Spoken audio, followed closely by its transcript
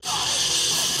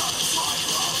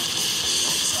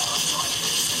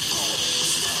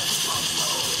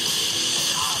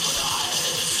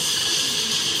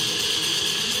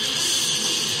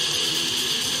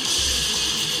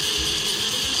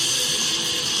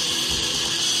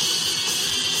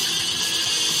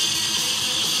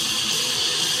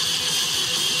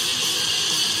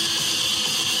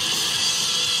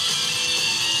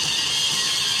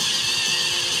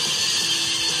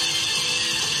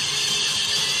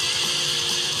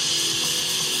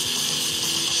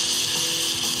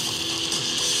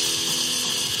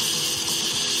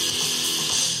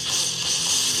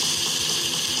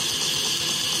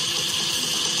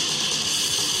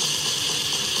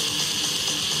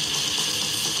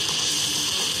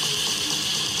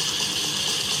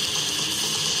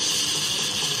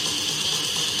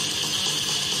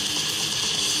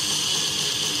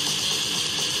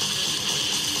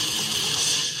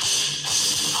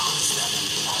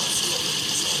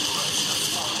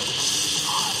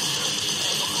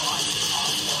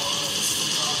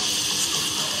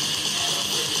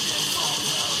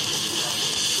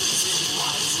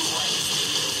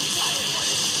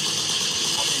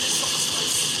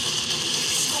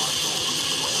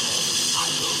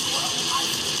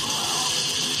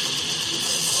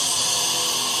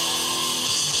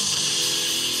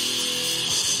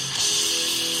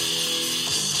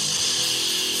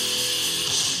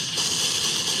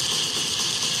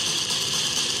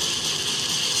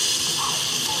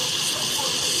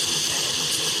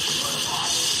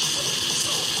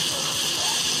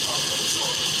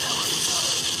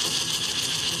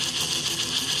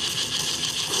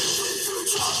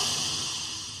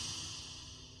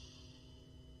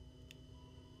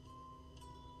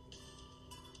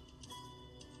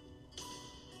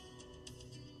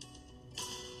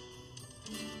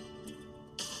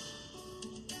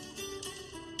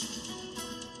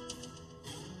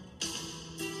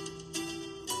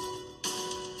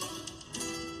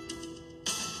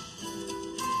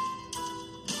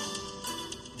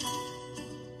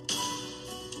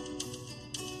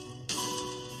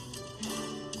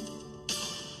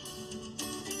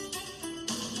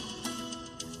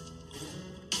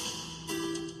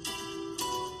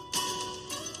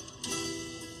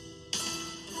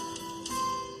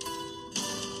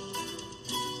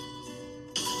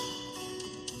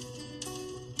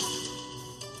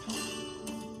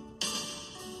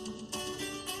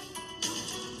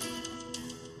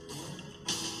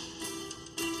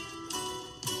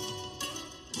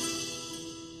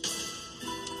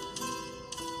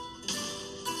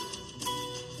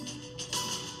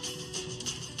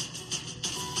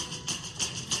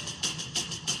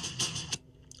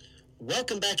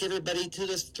Welcome back, everybody, to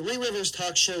the Three Rivers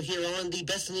Talk Show here on the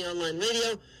Bethany Online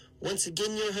Radio. Once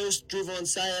again, your host, Drew Von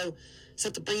Sayo,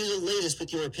 set to bring you the latest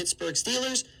with your Pittsburgh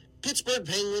Steelers, Pittsburgh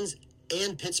Penguins,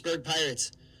 and Pittsburgh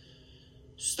Pirates.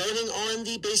 Starting on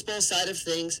the baseball side of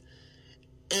things,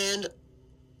 and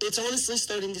it's honestly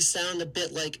starting to sound a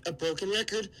bit like a broken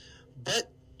record,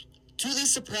 but to the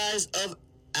surprise of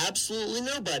absolutely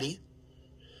nobody,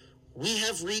 we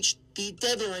have reached the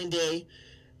deadline day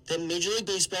that Major League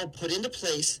Baseball put into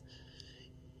place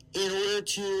in order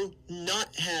to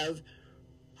not have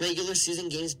regular season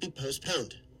games be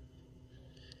postponed.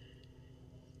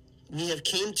 We have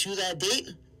came to that date.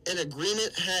 An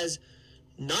agreement has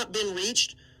not been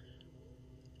reached.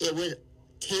 It would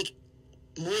take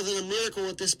more than a miracle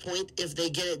at this point if they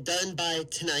get it done by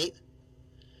tonight.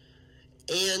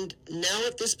 And now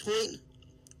at this point,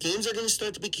 games are going to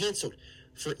start to be canceled.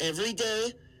 For every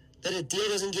day that a deal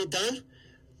doesn't get done,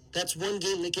 that's one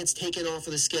game that gets taken off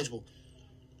of the schedule.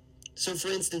 So, for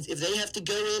instance, if they have to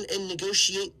go in and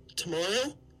negotiate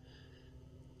tomorrow,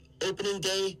 opening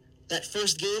day, that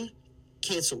first game,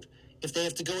 canceled. If they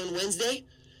have to go in Wednesday,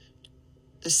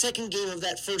 the second game of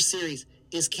that first series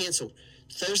is canceled.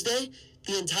 Thursday,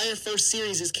 the entire first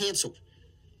series is canceled.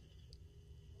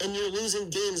 And you're losing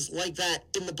games like that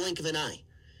in the blink of an eye.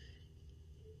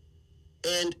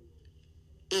 And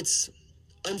it's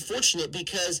unfortunate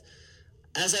because,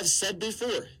 as I've said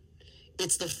before,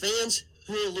 it's the fans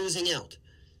who are losing out.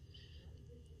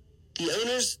 The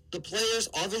owners, the players,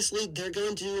 obviously, they're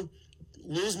going to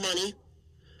lose money,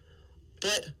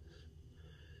 but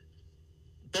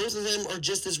both of them are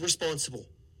just as responsible.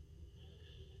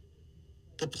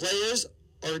 The players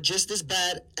are just as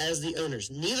bad as the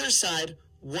owners. Neither side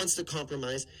wants to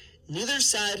compromise. Neither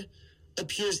side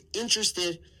appears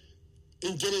interested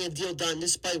in getting a deal done,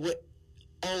 despite what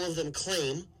all of them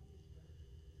claim.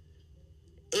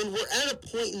 And we're at a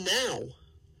point now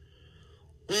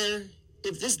where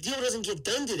if this deal doesn't get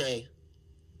done today,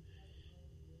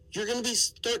 you're going to be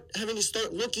having to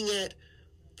start looking at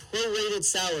prorated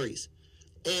salaries.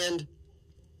 And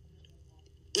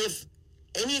if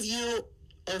any of you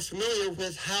are familiar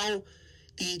with how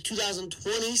the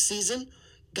 2020 season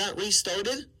got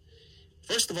restarted,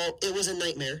 first of all, it was a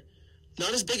nightmare.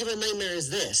 Not as big of a nightmare as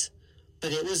this,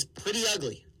 but it was pretty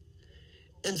ugly.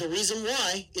 And the reason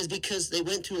why is because they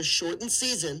went to a shortened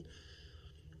season.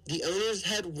 The owners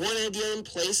had one idea in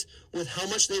place with how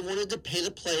much they wanted to pay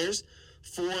the players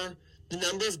for the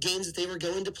number of games that they were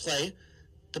going to play.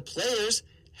 The players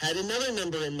had another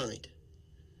number in mind.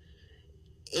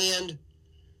 And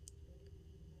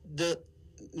the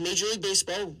Major League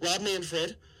Baseball, Rob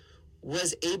Manfred,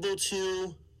 was able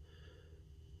to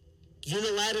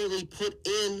unilaterally put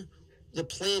in the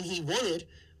plan he wanted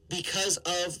because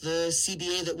of the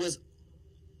CBA that was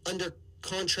under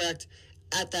contract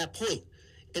at that point.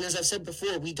 And as I've said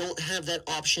before, we don't have that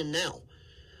option now.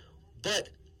 But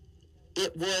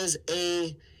it was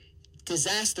a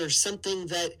disaster, something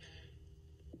that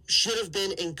should have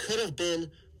been and could have been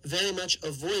very much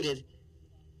avoided.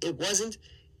 It wasn't.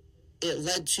 It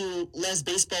led to less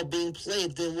baseball being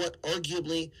played than what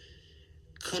arguably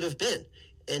could have been.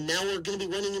 And now we're going to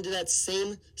be running into that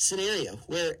same scenario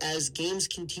where as games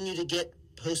continue to get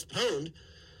postponed,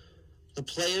 the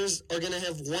players are going to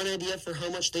have one idea for how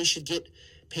much they should get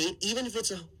paid, even if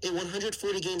it's a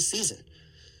 140-game season.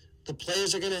 The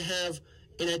players are going to have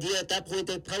an idea at that point.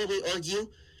 They'd probably argue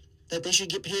that they should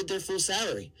get paid their full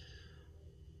salary.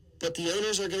 But the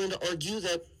owners are going to argue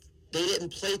that they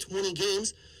didn't play 20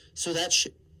 games, so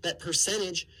that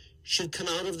percentage should come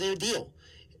out of their deal.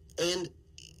 And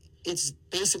it's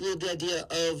basically the idea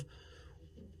of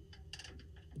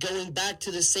going back to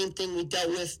the same thing we dealt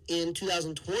with in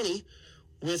 2020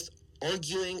 with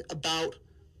arguing about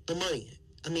the money.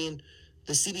 I mean,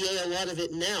 the CBA, a lot of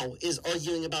it now is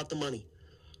arguing about the money.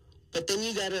 But then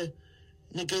you got to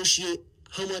negotiate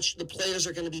how much the players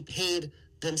are going to be paid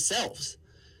themselves.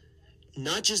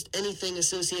 Not just anything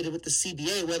associated with the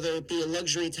CBA, whether it be a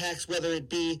luxury tax, whether it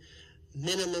be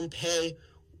minimum pay,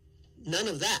 none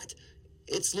of that.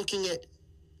 It's looking at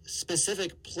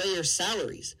specific player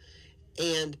salaries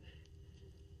and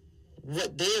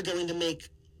what they are going to make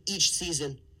each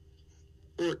season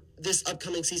or this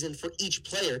upcoming season for each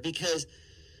player, because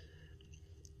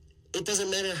it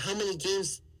doesn't matter how many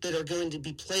games that are going to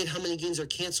be played, how many games are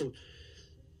canceled.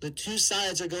 The two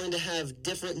sides are going to have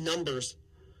different numbers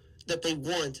that they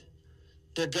want.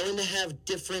 They're going to have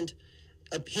different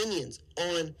opinions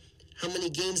on how many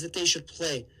games that they should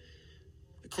play.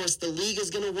 Of course, the league is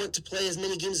going to want to play as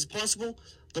many games as possible.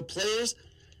 The players,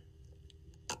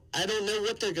 I don't know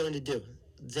what they're going to do.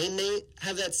 they may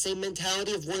have that same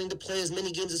mentality of wanting to play as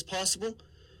many games as possible.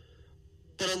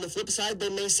 But on the flip side, they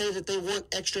may say that they want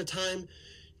extra time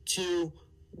to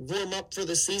warm up for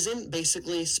the season,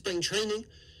 basically spring training.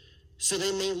 So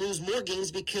they may lose more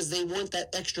games because they want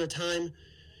that extra time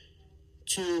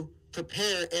to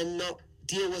prepare and not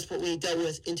deal with what we dealt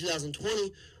with in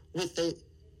 2020 with the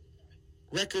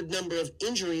record number of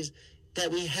injuries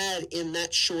that we had in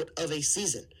that short of a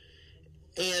season.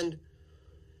 And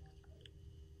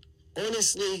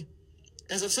honestly,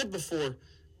 as I've said before,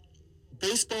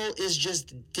 baseball is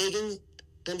just digging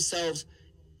themselves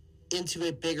into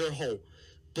a bigger hole.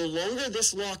 The longer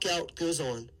this lockout goes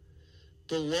on,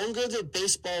 the longer that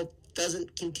baseball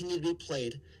doesn't continue to be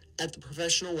played at the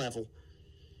professional level,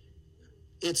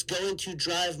 it's going to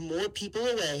drive more people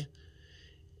away,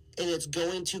 and it's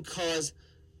going to cause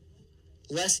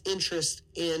less interest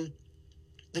in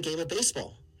the game of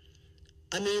baseball.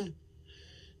 I mean,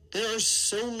 there are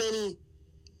so many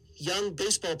young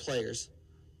baseball players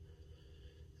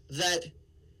that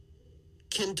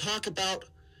can talk about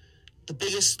the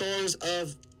biggest stars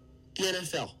of the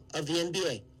NFL, of the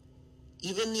NBA,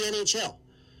 even the NHL.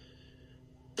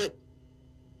 But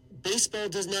baseball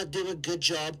does not do a good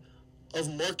job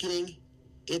of marketing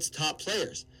its top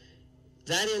players.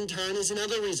 That in turn is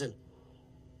another reason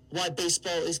why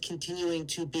baseball is continuing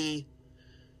to be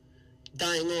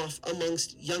dying off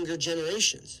amongst younger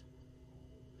generations.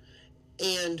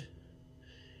 And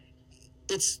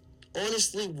it's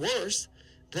honestly worse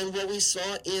than what we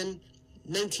saw in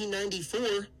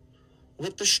 1994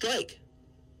 with the strike.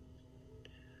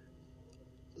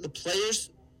 The players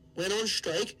went on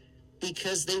strike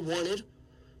because they wanted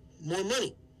more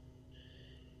money.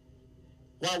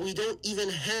 While we don't even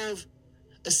have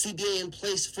a CBA in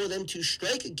place for them to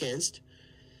strike against,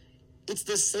 it's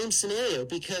the same scenario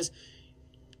because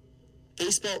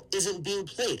baseball isn't being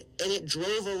played, and it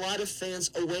drove a lot of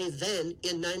fans away then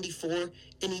in 94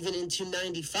 and even into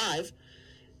 95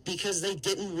 because they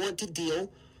didn't want to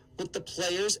deal with the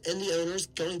players and the owners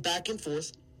going back and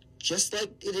forth, just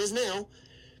like it is now.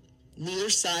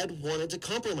 Neither side wanted to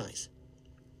compromise.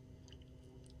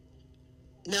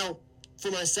 Now, for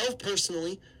myself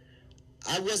personally,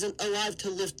 I wasn't alive to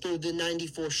live through the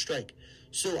 94 strike,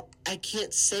 so I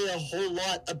can't say a whole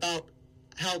lot about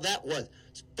how that was.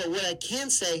 But what I can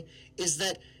say is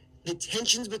that the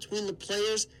tensions between the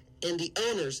players and the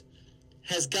owners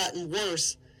has gotten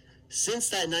worse since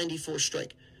that 94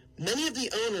 strike. Many of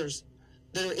the owners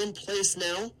that are in place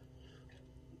now,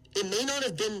 it may not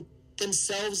have been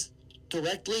themselves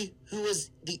directly who was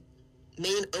the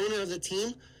main owner of the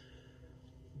team,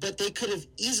 but they could have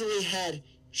easily had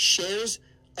shares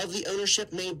of the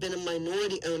ownership, may have been a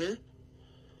minority owner,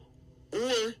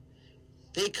 or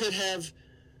they could have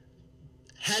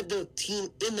had the team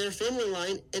in their family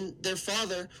line and their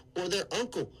father or their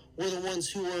uncle were the ones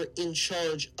who were in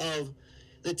charge of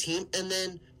the team, and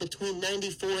then between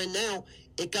 94 and now,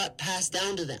 it got passed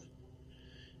down to them.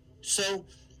 So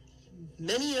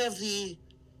many of the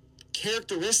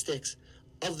characteristics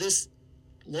of this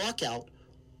lockout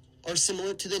are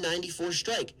similar to the 94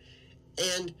 strike.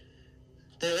 And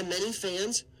there are many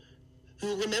fans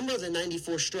who remember the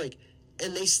 94 strike,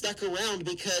 and they stuck around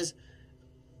because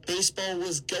baseball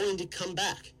was going to come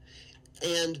back.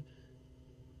 And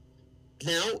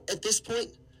now, at this point,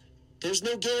 there's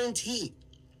no guarantee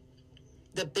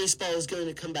that baseball is going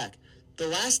to come back. The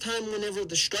last time whenever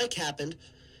the strike happened,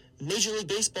 Major League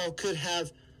Baseball could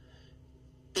have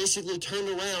basically turned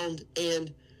around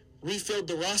and refilled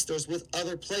the rosters with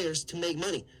other players to make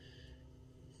money.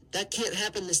 That can't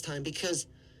happen this time because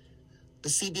the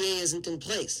CBA isn't in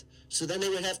place. So then they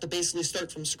would have to basically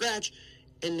start from scratch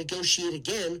and negotiate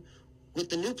again with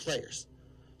the new players.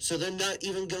 So they're not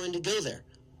even going to go there.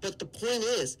 But the point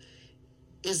is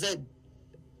that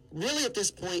really at this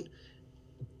point,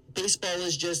 baseball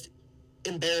is just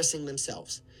embarrassing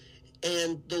themselves.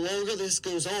 And the longer this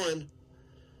goes on,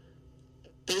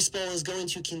 baseball is going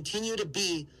to continue to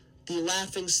be the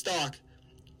laughing stock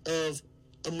of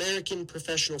American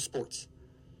professional sports.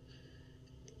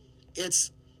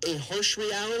 It's a harsh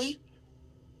reality,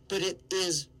 but it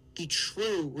is the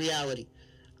true reality.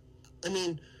 I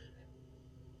mean,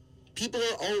 people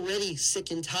are already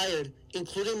sick and tired,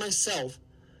 including myself,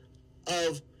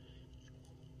 of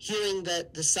hearing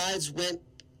that the sides went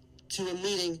to a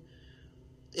meeting,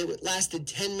 it lasted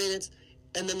 10 minutes,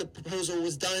 and then the proposal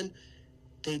was done.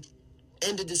 They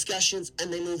ended discussions,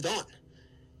 and they moved on.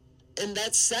 And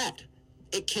that's sad.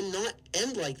 It cannot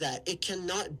end like that. It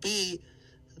cannot be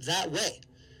that way.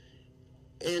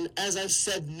 And as I've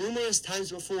said numerous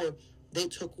times before, they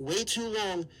took way too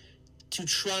long to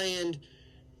try and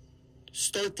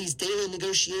start these daily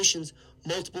negotiations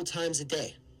multiple times a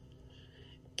day.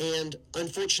 And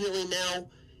unfortunately now,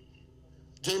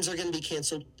 games are going to be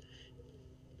canceled.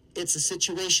 It's a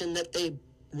situation that they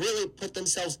really put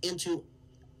themselves into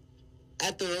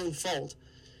at their own fault.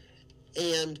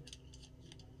 And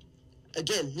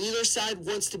again, neither side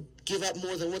wants to give up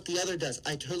more than what the other does.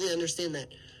 I totally understand that.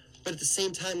 But at the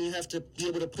same time, you have to be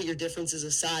able to put your differences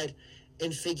aside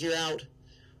and figure out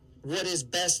what is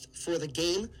best for the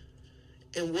game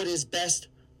and what is best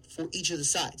for each of the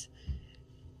sides.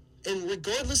 And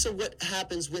regardless of what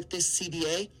happens with this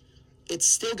CBA, it's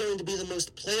still going to be the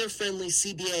most player-friendly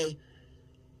CBA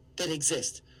that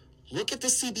exists. Look at the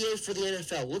CBA for the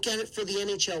NFL. Look at it for the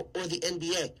NHL or the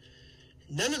NBA.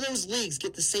 None of those leagues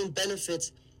get the same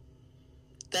benefits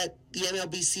that the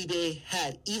MLB CBA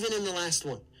had, even in the last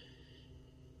one.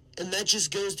 And that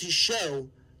just goes to show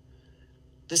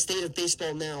the state of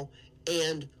baseball now,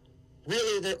 and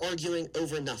really they're arguing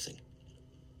over nothing.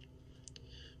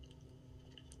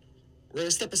 We're going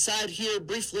to step aside here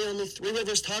briefly on the Three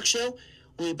Rivers Talk Show.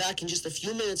 We'll be back in just a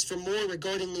few minutes for more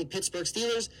regarding the Pittsburgh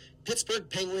Steelers, Pittsburgh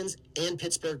Penguins, and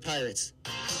Pittsburgh Pirates.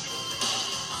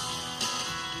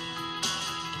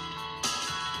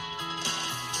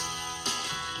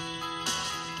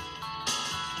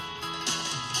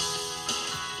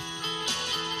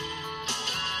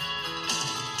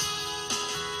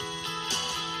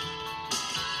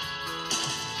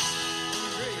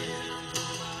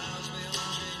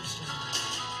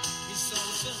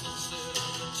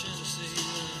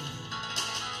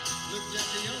 Looked at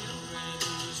the young man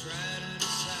who was riding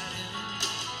beside him.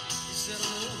 He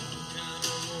said,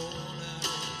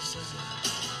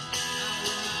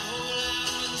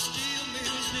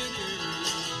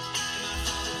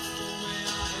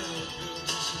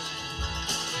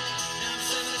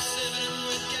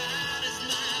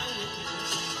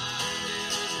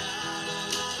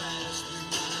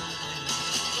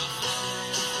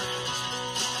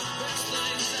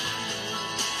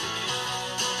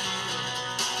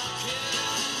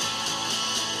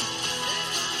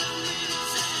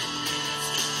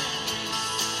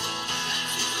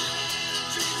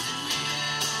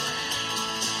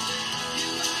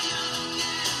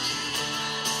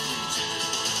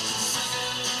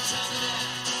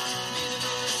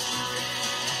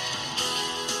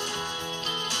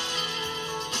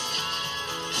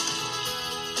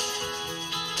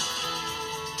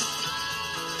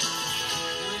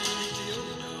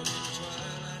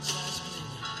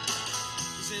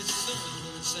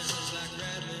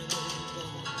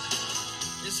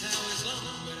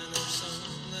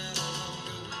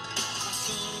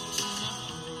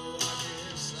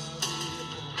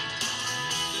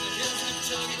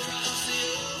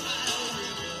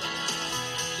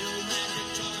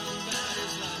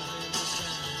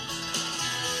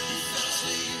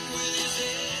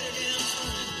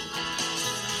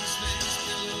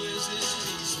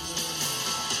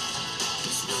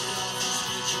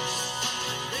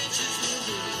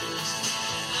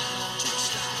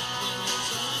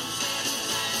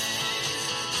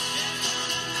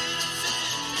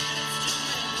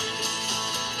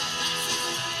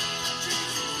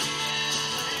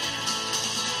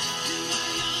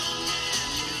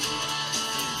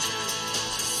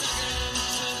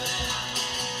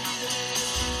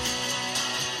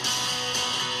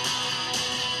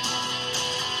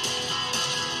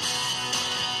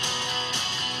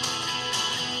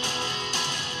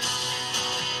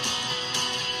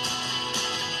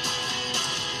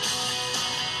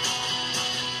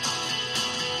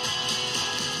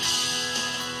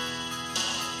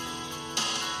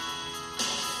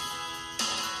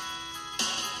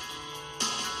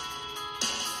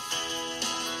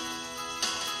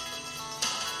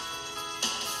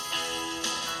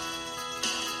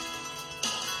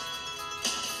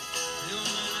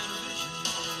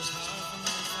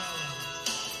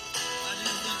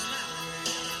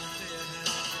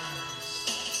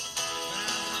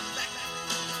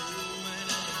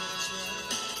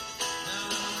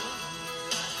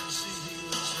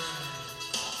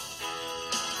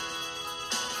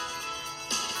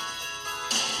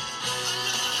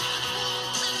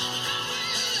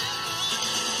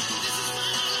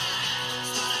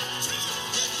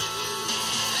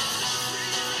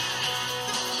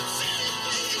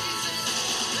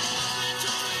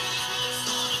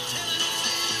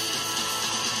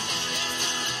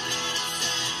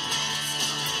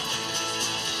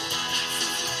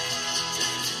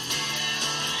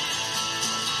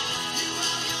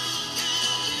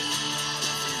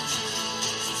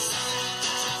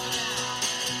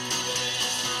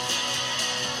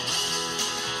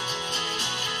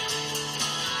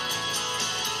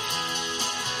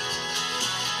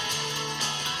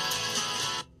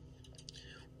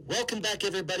 Welcome back,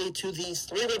 everybody, to the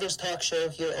Three Rivers Talk Show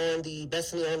here on the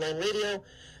Bethany Online Radio.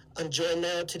 I'm joined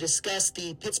now to discuss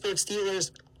the Pittsburgh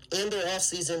Steelers and their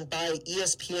offseason by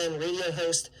ESPN radio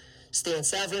host Stan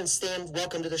Savran. Stan,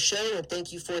 welcome to the show, and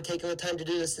thank you for taking the time to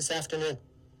do this afternoon.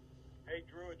 Hey,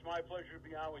 Drew, it's my pleasure to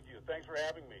be on with you. Thanks for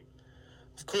having me.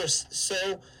 Of course.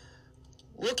 So,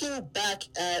 looking back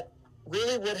at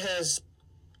really what has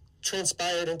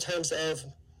transpired in terms of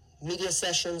media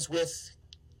sessions with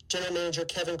General Manager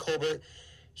Kevin Colbert,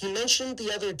 he mentioned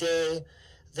the other day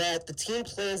that the team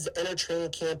plans to enter training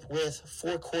camp with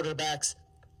 4 quarterbacks,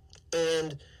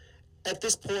 and at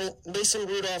this point, Mason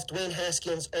Rudolph, Dwayne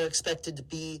Haskins are expected to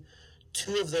be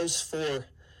 2 of those 4.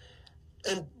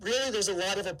 And really, there's a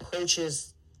lot of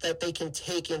approaches that they can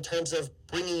take in terms of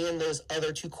bringing in those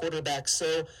other 2 quarterbacks.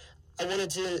 So I wanted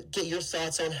to get your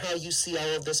thoughts on how you see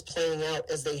all of this playing out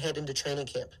as they head into training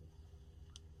camp.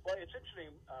 Well, it's interesting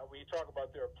when you talk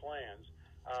about their plans.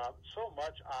 So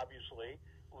much, obviously,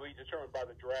 will be determined by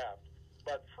the draft.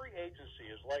 But free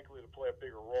agency is likely to play a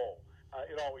bigger role.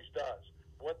 It always does.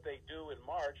 What they do in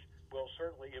March will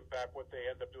certainly impact what they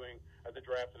end up doing at the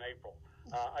draft in April.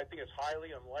 I think it's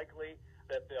highly unlikely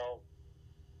that they'll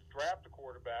draft a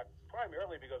quarterback,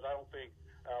 primarily because I don't think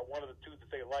one of the 2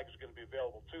 that they like is going to be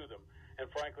available to them. And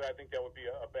frankly, I think that would be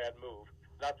a bad move.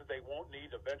 Not that they won't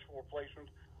need a eventual replacement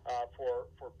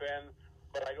for Ben,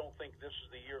 but I don't think this is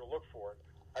the year to look for it.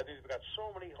 I think they've got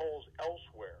so many holes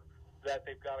elsewhere that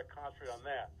they've got to concentrate on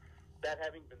that. That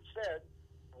having been said,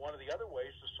 one of the other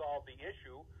ways to solve the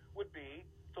issue would be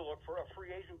to look for a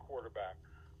free agent quarterback.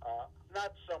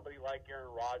 Not somebody like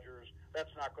Aaron Rodgers.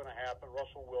 That's not going to happen.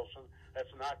 Russell Wilson.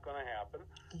 That's not going to happen.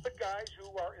 But guys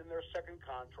who are in their second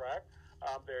contract,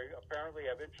 they apparently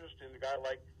have interest in a guy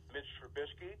like Mitch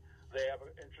Trubisky. They have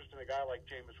an interest in a guy like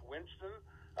Jameis Winston,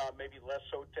 maybe less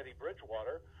so Teddy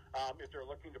Bridgewater, if they're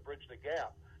looking to bridge the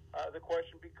gap. The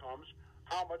question becomes,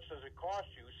 how much does it cost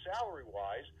you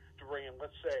salary-wise to bring in,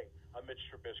 let's say, a Mitch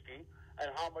Trubisky, and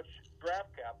how much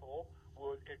draft capital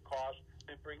would it cost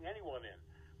to bring anyone in?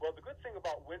 Well, the good thing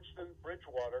about Winston,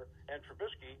 Bridgewater, and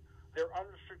Trubisky, they're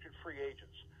unrestricted free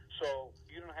agents, so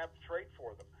you don't have to trade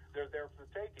for them. They're there for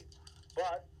the taking.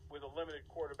 But with a limited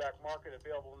quarterback market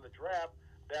available in the draft,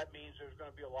 that means there's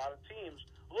going to be a lot of teams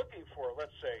looking for,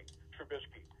 let's say,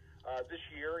 Trubisky. This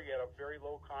year, he had a very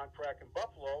low contract in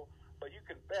Buffalo, but you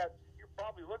can bet you're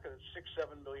probably looking at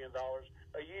 $6-7 million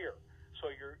a year. So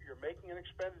you're making an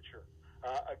expenditure.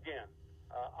 Again,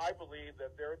 I believe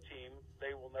that they're a team.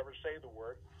 They will never say the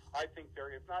word. I think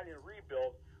they're, if not in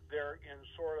rebuild, they're in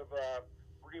sort of a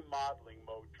remodeling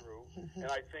mode, Drew. And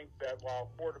I think that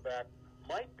while quarterback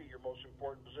might be your most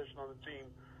important position on the team,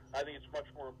 I think it's much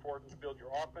more important to build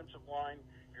your offensive line,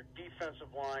 your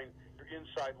defensive line, your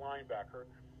inside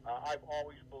linebacker. I've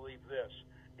always believed this.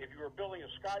 If you were building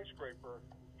a skyscraper,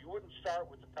 you wouldn't start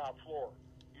with the top floor.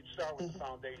 You'd start with the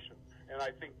foundation. And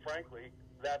I think, frankly,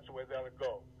 that's the way that would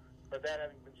go. But that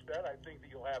having been said, I think that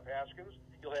you'll have Haskins,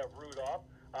 you'll have Rudolph,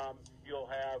 you'll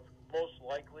have most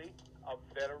likely a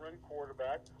veteran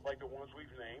quarterback like the ones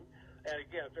we've named. And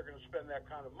again, if they're going to spend that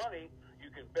kind of money,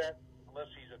 you can bet, unless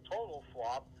he's a total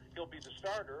flop, he'll be the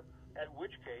starter, at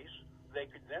which case they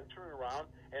could then turn around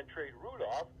and trade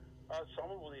Rudolph.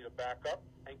 Someone will need a backup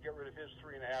and get rid of his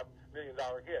 $3.5 million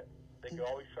hit. They could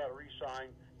always try to re-sign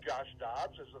Josh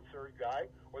Dobbs as the 3rd guy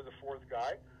or the 4th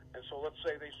guy. And so let's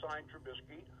say they sign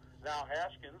Trubisky. Now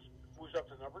Haskins moves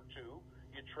up to number 2.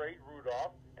 You trade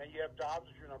Rudolph, and you have Dobbs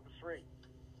as your number 3.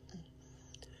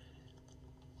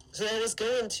 So I was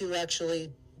going to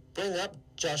actually bring up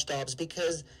Josh Dobbs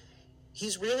because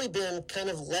he's really been kind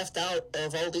of left out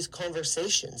of all these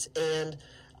conversations. And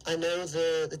I know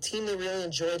the team, they really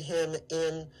enjoyed him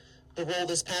in the role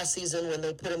this past season when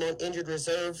they put him on injured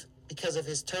reserve because of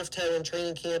his turf toe in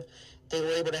training camp. They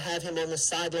were able to have him on the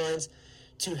sidelines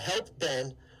to help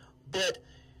Ben. But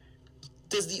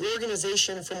does the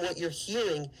organization, from what you're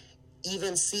hearing,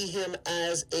 even see him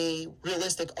as a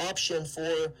realistic option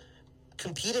for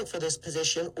competing for this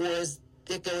position, or is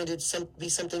it going to be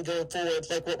something going forward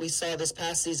like what we saw this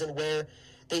past season where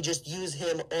they just use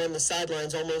him on the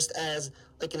sidelines almost as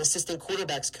like an assistant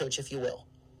quarterback's coach, if you will?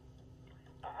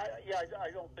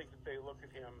 I don't think that they look at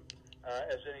him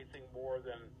as anything more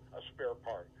than a spare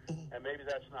part. And maybe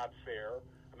that's not fair.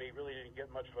 I mean, he really didn't get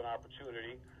much of an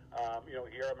opportunity.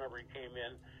 Here I remember he came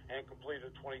in and completed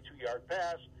a 22-yard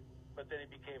pass, but then he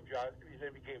became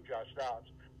Josh Dobbs.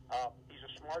 He's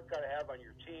a smart guy to have on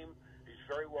your team. He's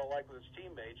very well liked with his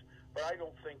teammates, but I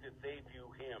don't think that they view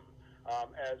him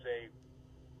as a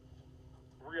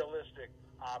realistic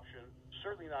option,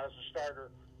 certainly not as a starter,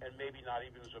 and maybe not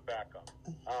even as a backup.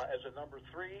 As a number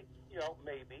 3,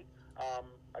 maybe.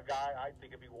 a guy, I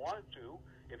think, if he wanted to,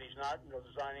 if he's not,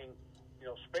 designing,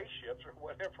 spaceships or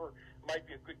whatever, might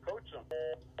be a good coach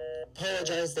someday.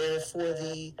 Apologize there for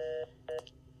the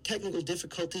technical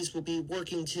difficulties. We'll be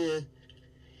working to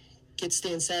get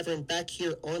Stan Savran back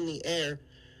here on the air,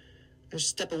 or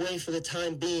step away for the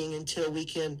time being until we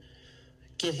can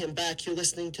get him back. You're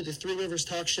listening to the Three Rivers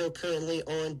Talk Show, currently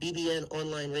on BBN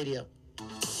Online Radio.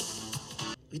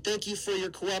 We thank you for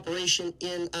your cooperation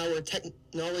in our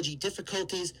technology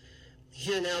difficulties.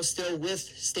 Here now still with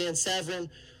Stan Savran.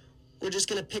 We're just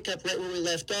going to pick up right where we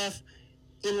left off.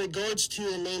 In regards to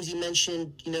the names you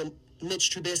mentioned, Mitch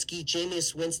Trubisky,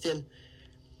 Jameis Winston,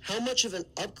 how much of an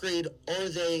upgrade are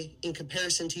they in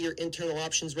comparison to your internal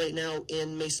options right now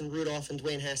in Mason Rudolph and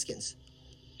Dwayne Haskins?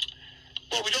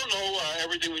 Well, we don't know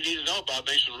everything we need to know about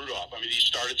Mason Rudolph. I mean, he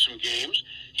started some games.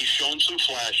 He's shown some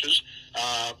flashes,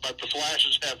 but the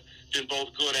flashes have been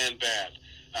both good and bad.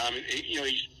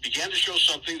 He began to show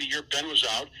something the year Ben was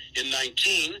out in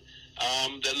 19.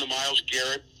 Then the Myles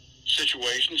Garrett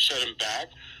situation set him back.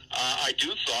 I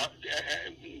do thought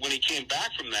when he came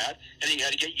back from that, and he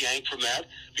had to get yanked from that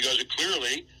because it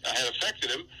clearly had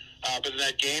affected him. But in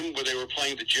that game where they were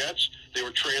playing the Jets, they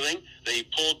were trailing. They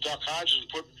pulled Duck Hodges and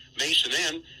put Mason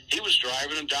in. He was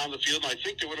driving him down the field, and I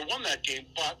think they would have won that game,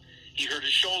 but he hurt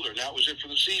his shoulder, and that was it for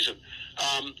the season.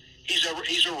 He's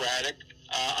erratic.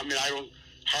 I don't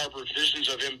harbor visions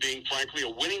of him being, frankly, a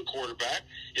winning quarterback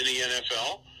in the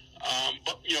NFL.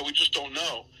 But we just don't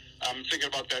know. I'm thinking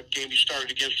about that game he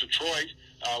started against Detroit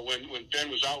when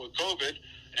Ben was out with COVID,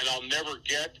 and I'll never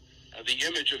get the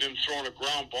image of him throwing a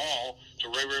ground ball to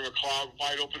Ray McCloud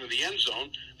wide open in the end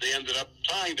zone. They ended up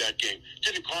tying that game.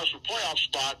 Didn't cost him a playoff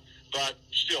spot, but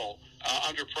still,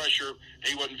 under pressure,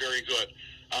 he wasn't very good.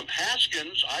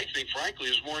 Haskins, I think, frankly,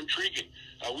 is more intriguing.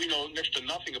 We know next to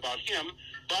nothing about him,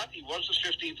 but he was the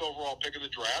 15th overall pick of the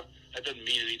draft. That doesn't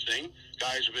mean anything.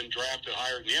 Guys have been drafted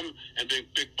higher than him and been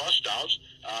big bust-outs.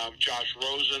 Josh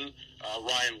Rosen,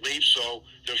 Ryan Leaf, so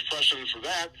there's precedent for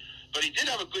that. But he did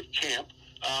have a good camp.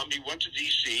 He went to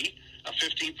D.C., a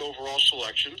 15th overall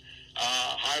selection,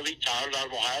 highly touted out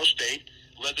of Ohio State,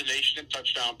 led the nation in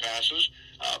touchdown passes,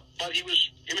 but he was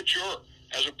immature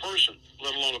as a person,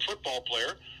 let alone a football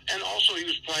player, and also he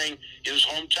was playing in his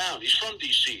hometown. He's from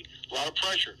D.C., a lot of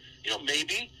pressure.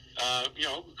 Maybe, a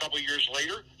couple of years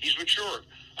later, he's matured.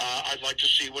 I'd like to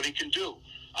see what he can do.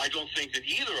 I don't think that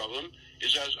either of them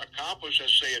is as accomplished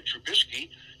as, say, a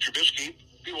Trubisky. Trubisky,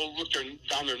 people look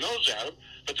down their nose at him,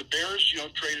 but the Bears,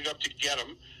 traded up to get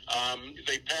him.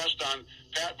 They passed on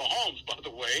Pat Mahomes, by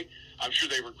the way. I'm sure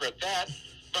they regret that.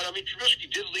 But, Trubisky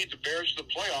did lead the Bears to the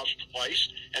playoffs twice,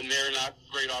 and they're not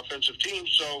great offensive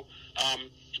teams. So,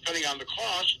 depending on the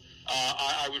cost,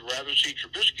 I would rather see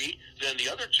Trubisky than the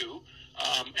other two.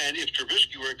 And if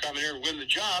Trubisky were to come in here and win the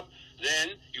job,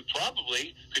 then you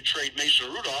probably could trade Mason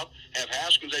Rudolph, have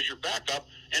Haskins as your backup,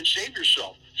 and save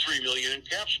yourself $3 million in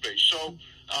cap space. So,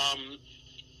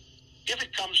 if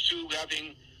it comes to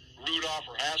having Rudolph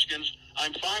or Haskins,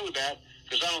 I'm fine with that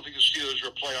because I don't think the Steelers are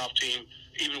a playoff team,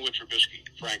 even with Trubisky,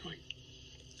 frankly.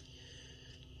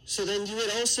 So then you had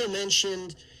also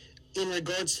mentioned, in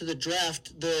regards to the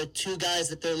draft, the two guys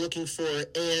that they're looking for,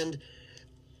 and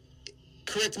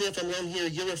correct me if I'm wrong here,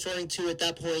 you're referring to, at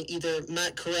that point, either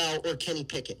Matt Corral or Kenny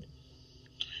Pickett.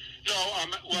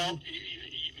 No,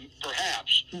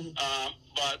 perhaps.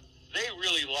 But they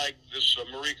really like this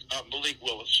Malik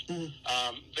Willis.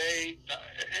 I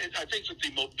think that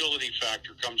the mobility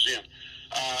factor comes in.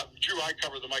 Drew, I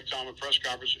cover the Mike Tomlin press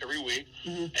conference every week,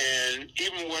 and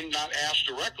even when not asked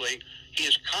directly, he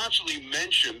has constantly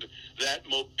mentioned that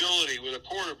mobility with a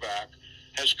quarterback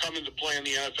has come into play in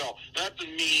the NFL. That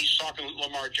doesn't mean he's talking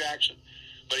Lamar Jackson,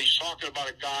 but he's talking about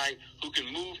a guy who can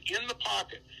move in the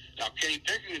pocket. Now, Kenny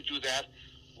Pickett can do that.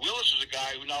 Willis is a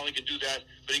guy who not only can do that,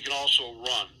 but he can also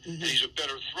run. And he's a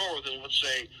better thrower than, let's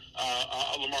say,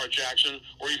 a Lamar Jackson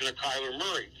or even a Kyler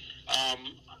Murray.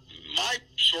 My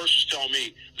sources tell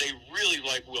me they really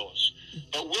like Willis.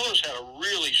 But Willis had a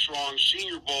really strong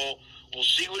Senior Bowl. We'll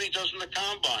see what he does in the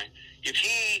Combine. If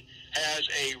he has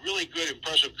a really good,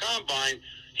 impressive Combine,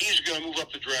 he's going to move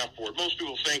up the draft board. Most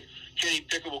people think Kenny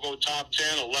Pickett will go top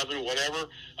 10, 11, whatever,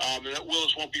 and that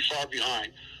Willis won't be far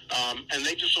behind. And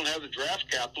they just don't have the draft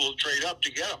capital to trade up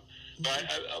to get him.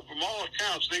 But from all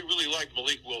accounts, they really like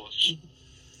Malik Willis.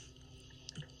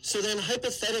 So then,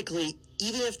 hypothetically,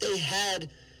 even if they had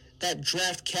that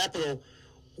draft capital,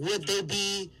 would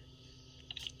they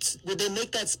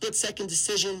make that split-second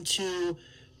decision to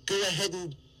go ahead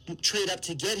and trade up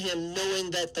to get him,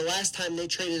 knowing that the last time they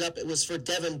traded up, it was for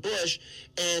Devin Bush,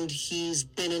 and he's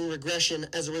been in regression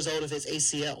as a result of his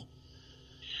ACL?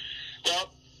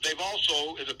 Well, they've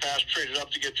also, in the past, traded up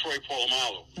to get Troy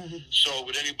Polamalu. Mm-hmm. So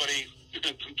would anybody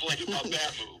complain about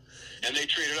that move? And they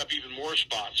traded up even more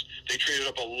spots. They traded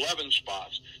up 11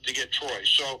 spots to get Troy.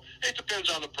 So it depends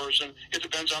on the person. It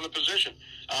depends on the position.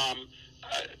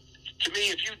 To me,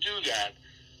 if you do that,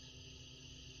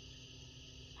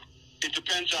 it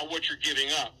depends on what you're giving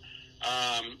up.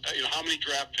 How many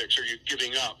draft picks are you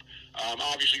giving up?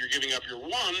 Obviously, you're giving up your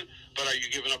one, but are you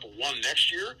giving up a one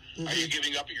next year? Mm-hmm. Are you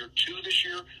giving up your two this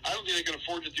year? I don't think they can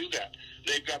afford to do that.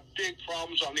 They've got big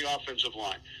problems on the offensive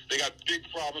line. They got big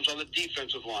problems on the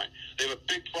defensive line. They have a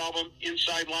big problem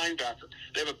inside linebacker.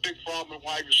 They have a big problem at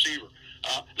wide receiver.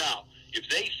 Now, if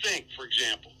they think, for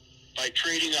example, by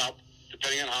trading up,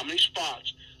 depending on how many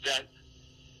spots,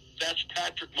 that's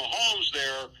Patrick Mahomes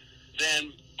there,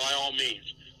 then by all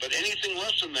means. But anything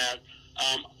less than that,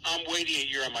 I'm waiting a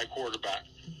year on my quarterback.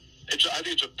 I think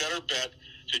it's a better bet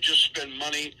to just spend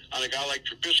money on a guy like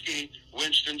Trubisky,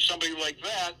 Winston, somebody like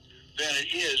that, than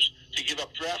it is to give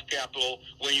up draft capital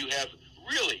when you have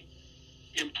really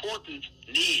important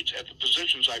needs at the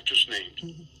positions I've just named.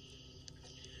 Mm-hmm.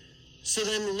 So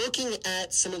then looking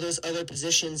at some of those other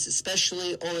positions,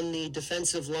 especially on the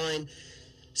defensive line,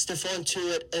 Stephon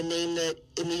Tuitt, a name that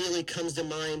immediately comes to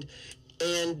mind,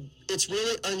 and it's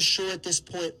really unsure at this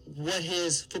point what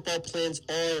his football plans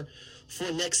are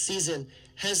for next season.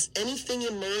 Has anything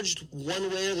emerged one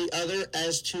way or the other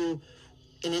as to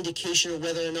an indication of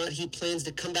whether or not he plans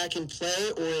to come back and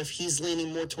play, or if he's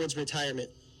leaning more towards retirement?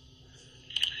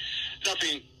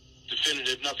 Nothing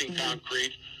definitive, nothing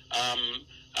concrete.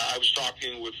 I was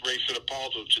talking with Ray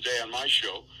Fittipaldo today on my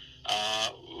show,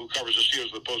 who covers the Steelers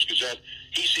of the Post-Gazette.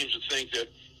 He seems to think that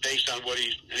based on what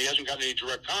and he hasn't gotten any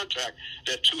direct contact,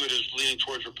 that Tuitt is leaning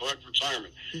towards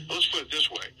retirement. Mm-hmm. Let's put it this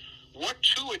way. What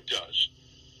Tuitt does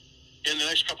in the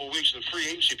next couple of weeks, and the free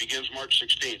agency begins March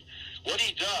 16th, what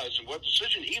he does and what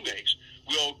decision he makes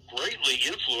will greatly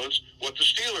influence what the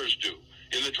Steelers do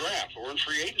in the draft or in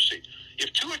free agency.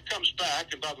 If Tuitt comes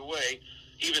back, and by the way,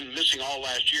 even missing all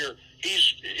last year,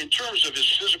 he's, in terms of his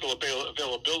physical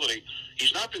availability,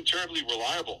 he's not been terribly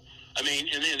reliable. I mean,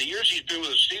 in the years he's been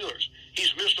with the Steelers,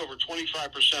 he's missed over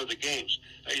 25% of the games.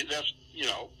 That's,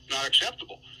 not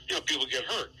acceptable. People get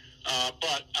hurt.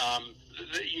 But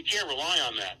you can't rely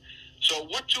on that. So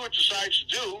what Tuitt decides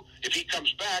to do, if he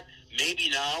comes back, maybe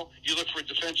now you look for a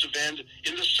defensive end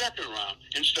in the second round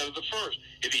instead of the first.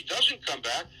 If he doesn't come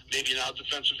back, maybe now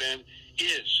defensive end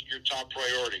is your top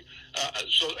priority.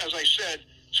 So as I said,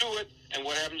 Tuitt and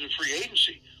what happens in free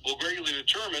agency will greatly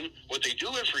determine what they do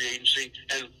in free agency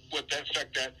and what that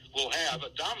effect that will have, a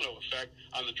domino effect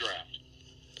on the draft.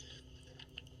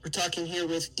 We're talking here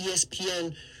with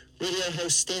ESPN radio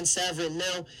host Stan Savran.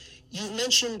 Now, you've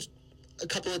mentioned a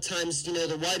couple of times,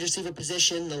 the wide receiver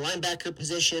position, the linebacker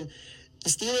position. The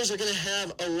Steelers are going to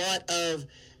have a lot of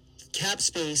cap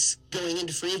space going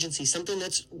into free agency, something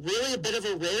that's really a bit of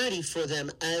a rarity for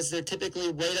them, as they're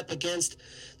typically right up against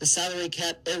the salary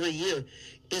cap every year.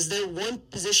 Is there one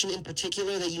position in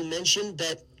particular that you mentioned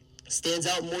that stands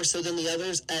out more so than the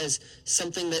others as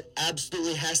something that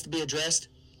absolutely has to be addressed?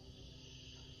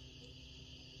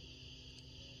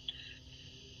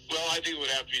 Well, I think it would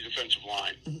have to be defensive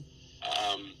line. Mm-hmm.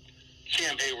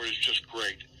 Cam Hayward is just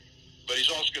great, but he's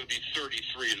also going to be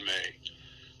 33 in May.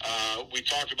 We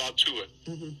talked about Tuitt.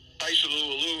 Mm-hmm. Tyson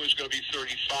Alualu is going to be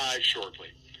 35 shortly.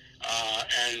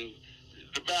 And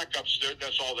the backups,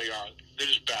 that's all they are. They're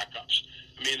just backups.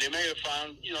 I mean, they may have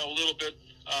found, a little bit,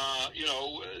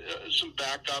 some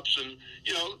backups and,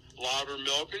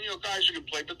 Loudermilk and, guys who can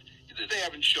play, but they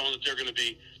haven't shown that they're going to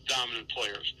be dominant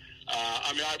players.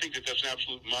 I think that's an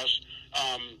absolute must.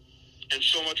 And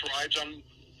so much rides on,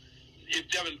 if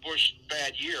Devin Bush's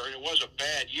bad year, and it was a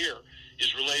bad year,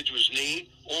 is related to his knee,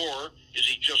 or is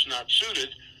he just not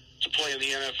suited to play in the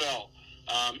NFL?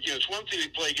 It's one thing to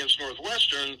play against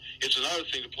Northwestern. It's another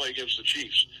thing to play against the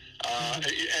Chiefs.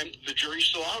 And the jury's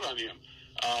still out on him.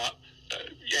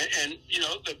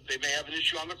 They may have an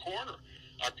issue on the corner.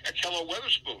 Akello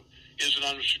Weatherspoon is an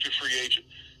unrestricted free agent.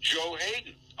 Joe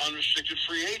Hayden, unrestricted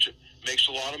free agent, makes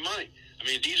a lot of money. I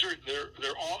mean,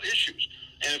 they're all issues.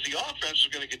 And if the offense is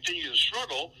going to continue to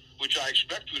struggle, which I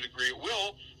expect to a degree it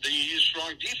will, then you need a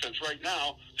strong defense. Right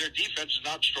now, their defense is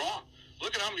not strong.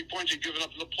 Look at how many points they've given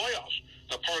up in the playoffs.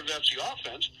 Now, part of that's the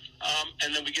offense.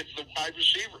 And then we get to the wide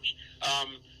receivers.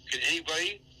 Can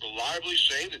anybody reliably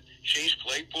say that Chase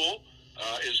Claypool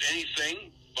is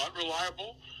anything but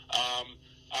reliable?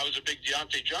 I was a big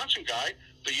Deontay Johnson guy,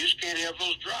 but you just can't have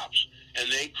those drops.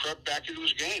 And they crept back into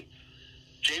his game.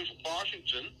 James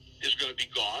Washington is going to be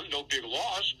gone. No big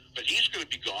loss, but he's going to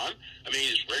be gone. I I mean,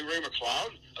 is Ray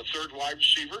McLeod a third wide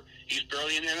receiver? He's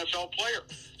barely an NFL player.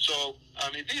 So,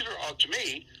 I mean, these are, to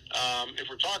me, if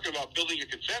we're talking about building a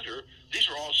contender, these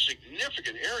are all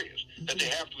significant areas that they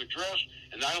have to address,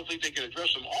 and I don't think they can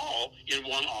address them all in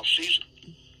one off season.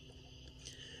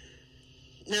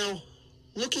 Now,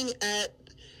 looking at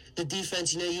the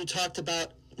defense, you talked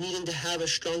about needing to have a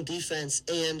strong defense,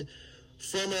 and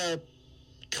from a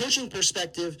coaching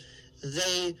perspective,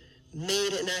 they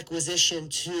made an acquisition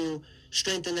to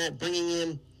strengthen that, bringing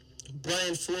in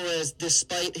Brian Flores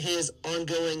despite his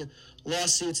ongoing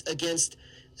lawsuits against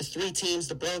the three teams,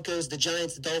 the Broncos, the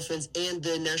Giants, the Dolphins, and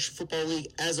the National Football League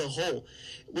as a whole.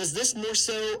 Was this more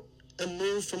so a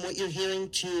move from what you're hearing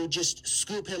to just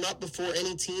scoop him up before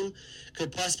any team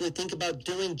could possibly think about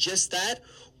doing just that?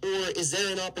 Or is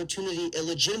there an opportunity, a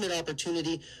legitimate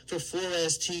opportunity for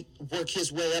Flores to work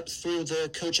his way up through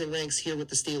the coaching ranks here with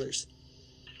the Steelers?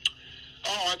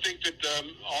 Oh, I think that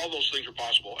all those things are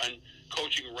possible, and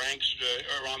coaching ranks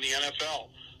around the NFL.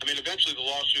 I mean, eventually the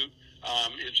lawsuit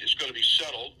is going to be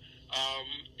settled.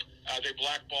 They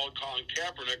blackballed Colin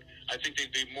Kaepernick. I think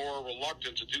they'd be more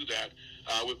reluctant to do that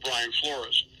with Brian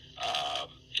Flores.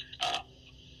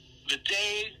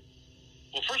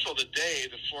 First of all, the day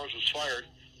that Flores was fired,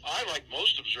 I, like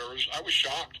most observers, I was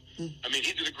shocked. I mean,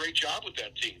 he did a great job with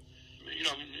that team.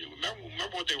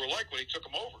 Remember what they were like when he took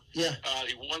them over. Yeah.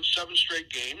 He won 7 straight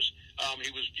games.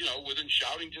 He was, within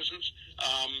shouting distance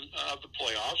of the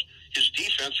playoffs. His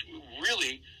defense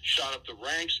really shot up the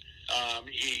ranks.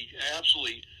 He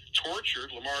absolutely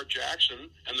tortured Lamar Jackson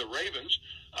and the Ravens.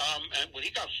 And when he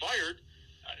got fired,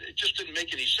 it just didn't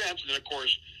make any sense. And then, of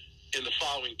course, in the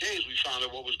following days, we found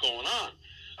out what was going on.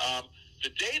 The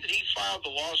day that he filed the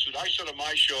lawsuit, I said on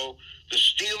my show, the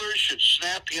Steelers should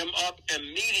snap him up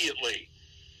immediately.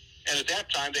 And at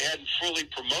that time, they hadn't fully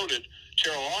promoted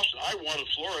Terrell Austin. I wanted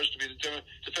Flores to be the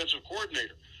defensive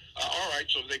coordinator. All right,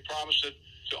 so they promised it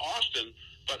to Austin.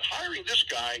 But hiring this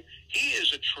guy, he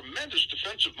is a tremendous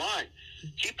defensive mind.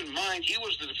 Keep in mind, he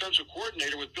was the defensive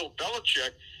coordinator with Bill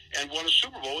Belichick and won a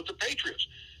Super Bowl with the Patriots.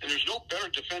 And there's no better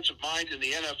defensive mind in the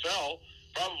NFL,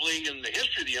 probably in the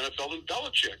history of the NFL, than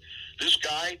Belichick. This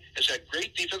guy has had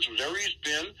great defense wherever he's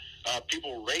been.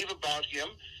 People rave about him.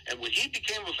 And when he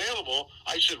became available,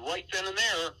 I said right then and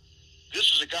there,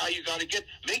 this is a guy you got to get.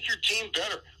 Make your team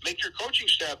better. Make your coaching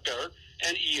staff better.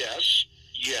 And yes,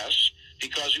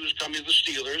 because he was coming to the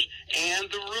Steelers and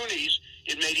the Rooneys,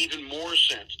 it made even more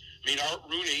sense. I mean, Art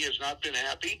Rooney has not been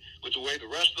happy with the way the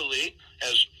rest of the league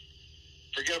has,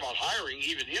 forget about hiring,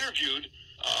 even interviewed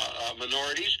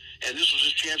minorities, and this was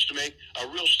his chance to make a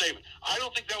real statement. I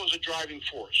don't think that was a driving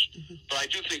force, but I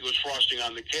do think it was frosting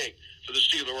on the cake for the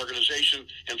Steeler organization,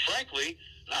 and frankly,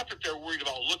 not that they're worried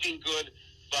about looking good,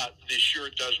 but this sure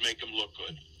does make them look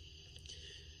good.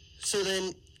 So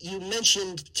then, you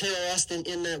mentioned Terrell Austin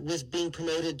in that with being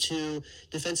promoted to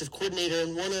defensive coordinator,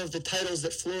 and one of the titles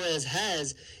that Flores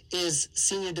has is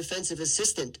senior defensive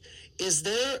assistant. Is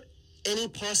there any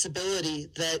possibility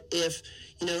that if,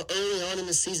 early on in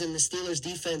the season, the Steelers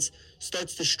defense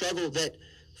starts to struggle, that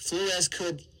Flores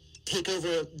could take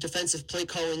over defensive play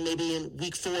calling maybe in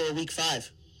week 4 or week 5?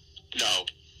 No.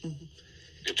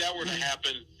 If that were to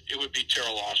happen, it would be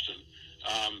Terrell Austin.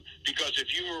 Because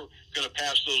if you were going to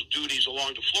pass those duties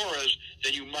along to Flores,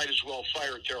 then you might as well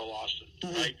fire Terrell Austin,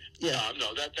 right? Yeah.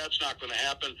 No, that's not going to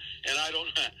happen, and I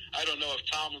don't know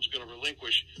if Tomlin's going to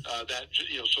relinquish that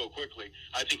so quickly.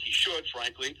 I think he should,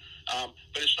 frankly,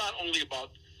 but it's not only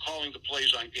about calling the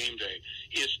plays on game day.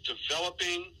 It's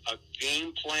developing a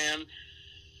game plan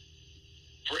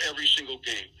for every single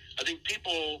game. I think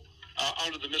people are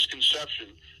under the misconception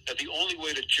that the only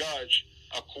way to judge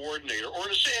a coordinator or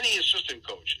any assistant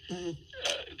coach,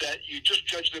 that you just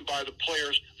judge them by the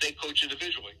players they coach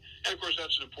individually. And, of course,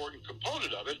 that's an important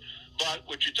component of it. But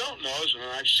what you don't know is, and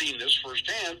I've seen this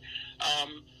firsthand,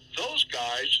 those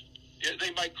guys,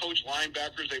 they might coach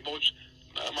linebackers, they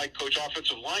might coach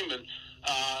offensive linemen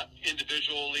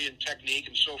individually in technique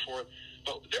and so forth.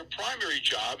 But their primary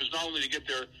job is not only to get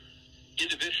their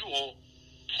individual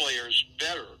players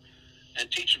better and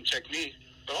teach them technique,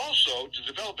 but also to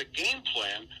develop a game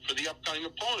plan for the upcoming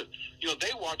opponent.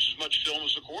 They watch as much film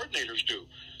as the coordinators do.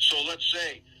 So let's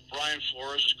say Brian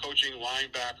Flores is coaching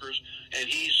linebackers, and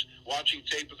he's watching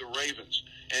tape of the Ravens.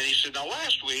 And he said, now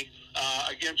last week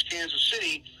against Kansas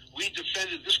City, we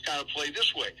defended this kind of play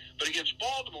this way. But against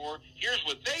Baltimore, here's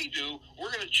what they do.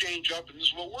 We're going to change up, and this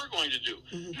is what we're going to do.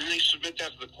 And then they submit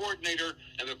that to the coordinator,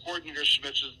 and the coordinator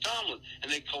submits it to Tomlin,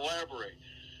 and they collaborate.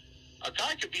 A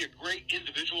guy could be a great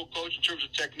individual coach in terms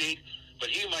of technique, but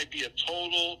he might be a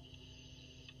total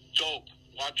dope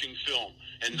watching film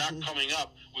and not coming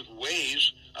up with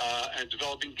ways and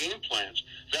developing game plans.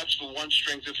 That's the one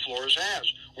strength that Flores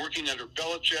has. Working under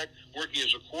Belichick, working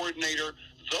as a coordinator,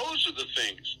 those are the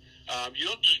things. You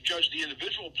don't just judge the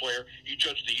individual player, you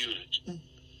judge the unit.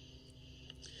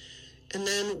 And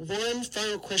then one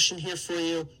final question here for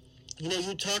you. You know,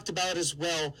 you talked about as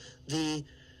well the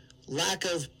lack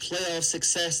of playoff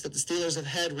success that the Steelers have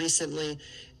had recently,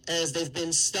 as they've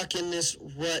been stuck in this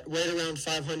rut right around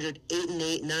 500,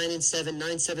 8-8, 9-7,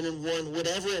 9-7-1,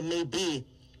 whatever it may be.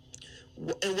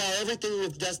 And while everything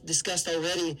we've discussed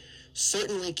already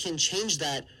certainly can change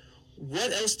that,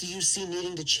 what else do you see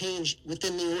needing to change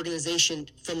within the organization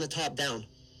from the top down?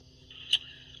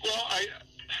 Well,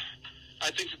 I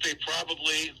think that they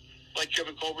probably, like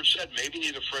Kevin Colbert said, maybe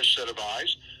need a fresh set of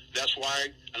eyes. That's why,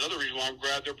 another reason why I'm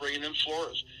glad they're bringing in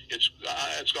Flores.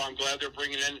 I'm glad they're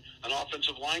bringing in an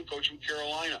offensive line coach from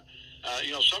Carolina.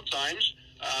 Sometimes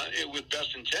with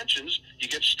best intentions, you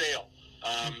get stale.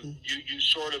 You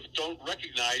sort of don't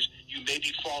recognize you may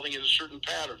be falling into certain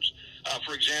patterns.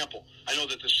 For example, I know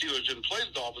that the Steelers didn't play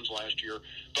the Dolphins last year,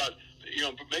 but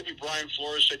maybe Brian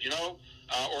Flores said,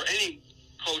 or any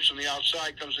coach from the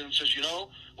outside comes in and says,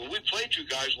 when we played you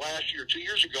guys last year, 2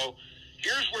 years ago,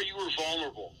 here's where you were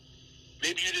vulnerable.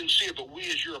 Maybe you didn't see it, but we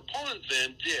as your opponent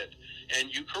then did,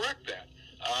 and you correct that.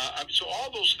 So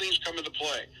all those things come into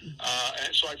play.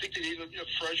 And so I think they need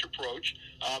a fresh approach.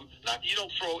 You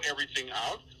don't throw everything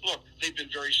out. Look, they've been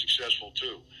very successful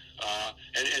too.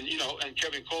 And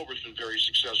Kevin Colbert's been very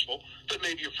successful, but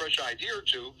maybe a fresh idea or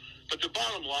two. But the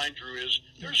bottom line, Drew, is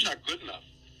they're just not good enough.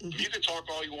 You can talk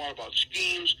all you want about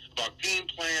schemes, about game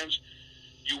plans.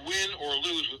 You win or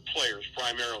lose with players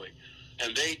primarily.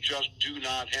 And they just do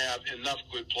not have enough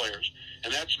good players.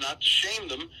 And that's not to shame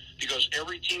them, because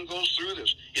every team goes through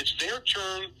this. It's their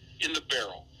turn in the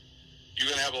barrel. You're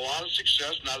going to have a lot of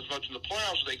success, not as much in the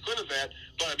playoffs as they could have had,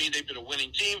 but, they've been a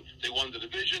winning team. They won the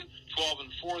division,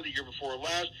 12-4 the year before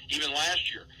last, even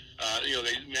last year.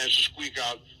 They managed to squeak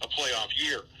out a playoff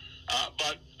year.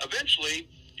 But eventually,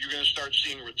 you're going to start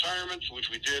seeing retirements, which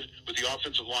we did with the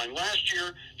offensive line last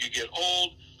year. You get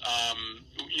old.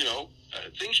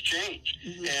 Things change.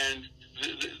 And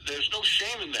there's no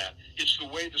shame in that. It's the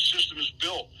way the system is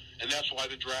built, and that's why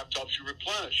the draft helps you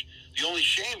replenish. The only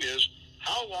shame is,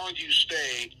 how long do you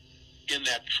stay in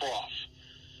that trough?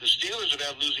 The Steelers have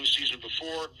had losing season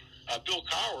before. Bill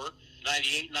Cowher,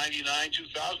 98, 99,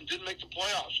 2000, didn't make the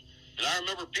playoffs. And I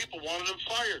remember people wanted him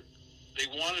fired. They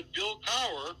wanted Bill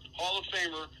Cowher, Hall of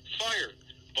Famer, fired.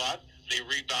 But they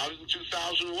rebounded in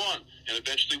 2001 and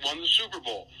eventually won the Super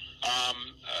Bowl.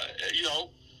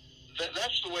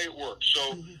 That's the way it works.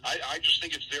 So I just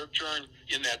think it's their turn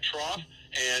in that trough.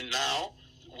 And now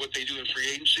what they do in free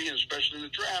agency, and especially in the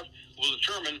draft, will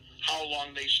determine how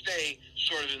long they stay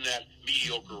sort of in that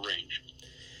mediocre range.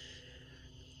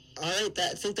 All right,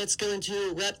 I think that's going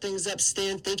to wrap things up.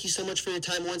 Stan, thank you so much for your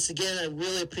time once again. I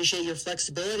really appreciate your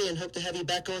flexibility and hope to have you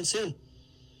back on soon.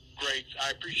 Great.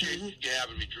 I appreciate you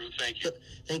having me, Drew. Thank you.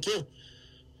 Thank you.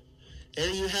 There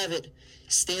you have it.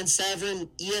 Stan Savran,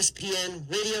 ESPN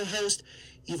radio host.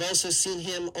 You've also seen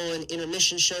him on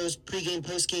intermission shows, pregame,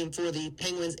 postgame for the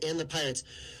Penguins and the Pirates.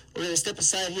 We're going to step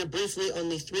aside here briefly on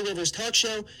the Three Rivers Talk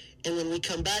Show, and when we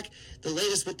come back, the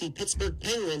latest with the Pittsburgh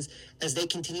Penguins as they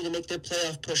continue to make their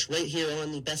playoff push right here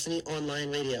on the Bethany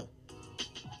Online Radio.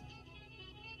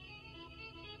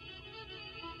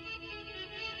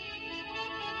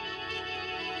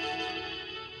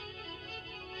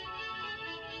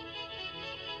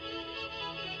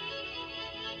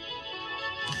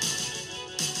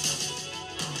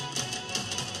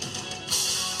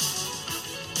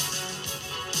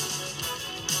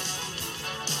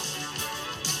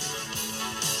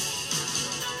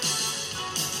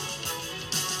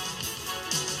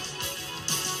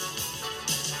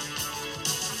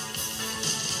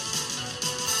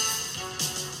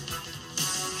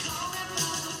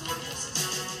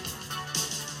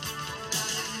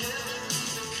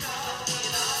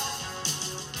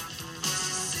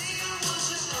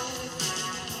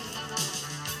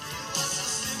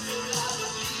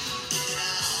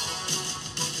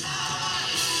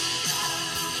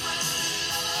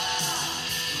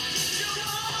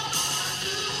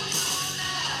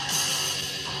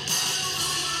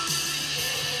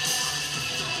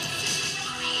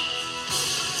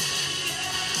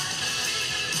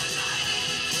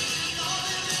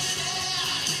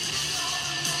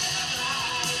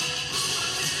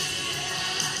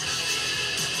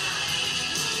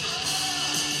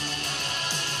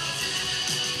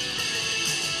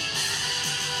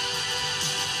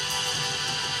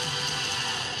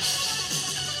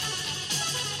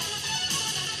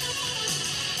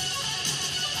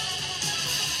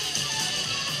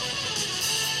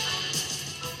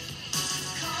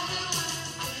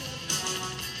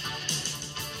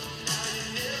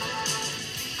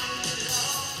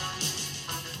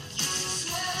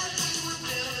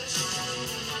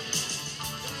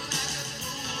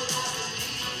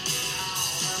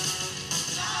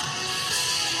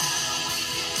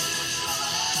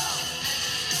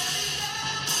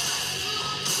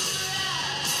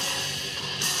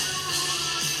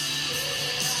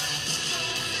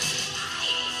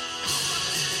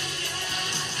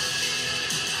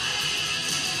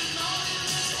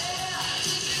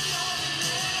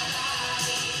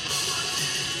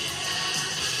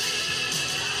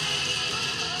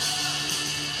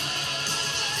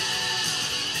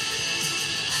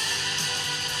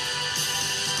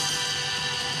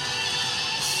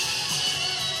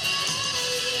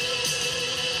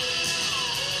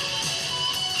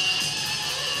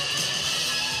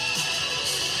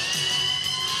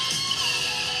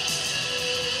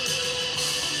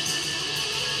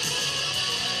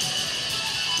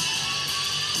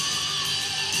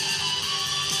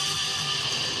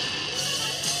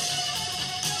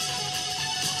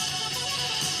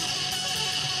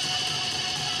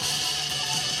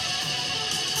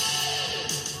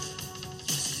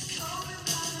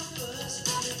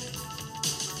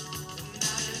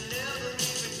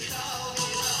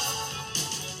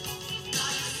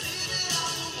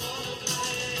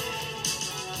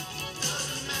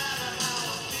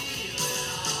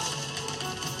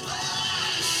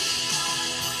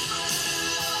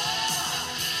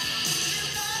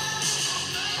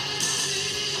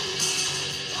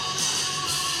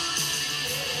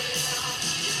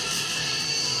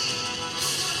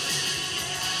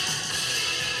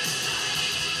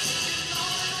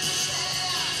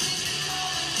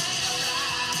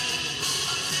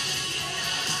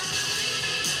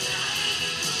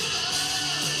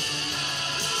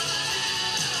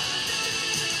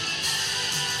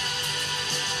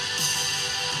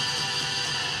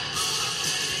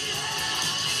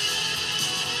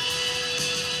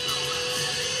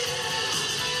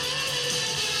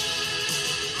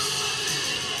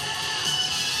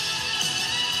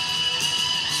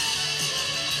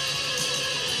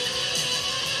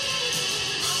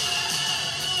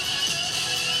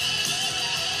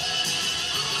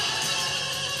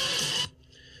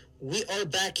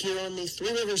 back here on the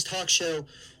Three Rivers Talk Show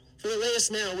for the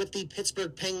latest now with the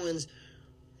Pittsburgh Penguins,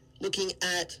 looking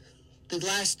at the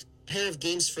last pair of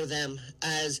games for them,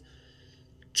 as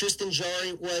Tristan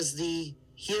Jarry was the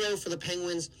hero for the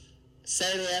Penguins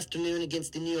Saturday afternoon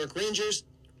against the New York Rangers.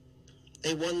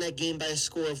 They won that game by a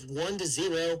score of 1-0.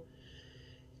 It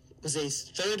was a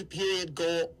third period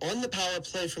goal on the power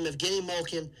play from Evgeny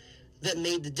Malkin that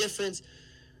made the difference.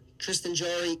 Tristan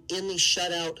Jarry in the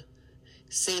shutout,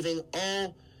 saving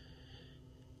all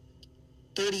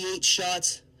 38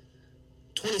 shots,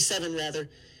 27 rather.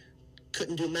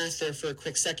 Couldn't do math there for a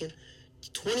quick second.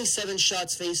 27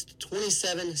 shots faced,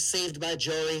 27 saved by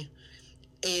Jarry.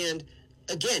 And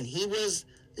again, he was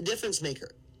the difference maker.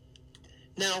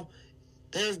 Now,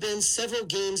 there have been several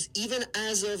games, even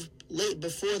as of late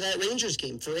before that Rangers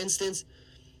game. For instance,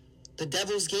 the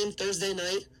Devils game Thursday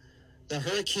night, the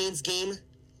Hurricanes game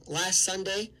last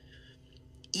Sunday,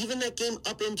 even that game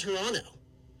up in Toronto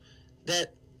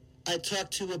that I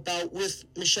talked to about with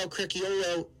Michelle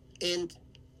Cricchiolo, and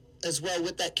as well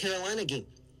with that Carolina game.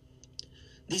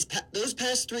 Those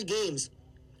past three games,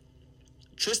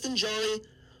 Tristan Jarry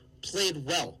played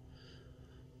well,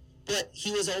 but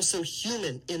he was also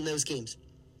human in those games.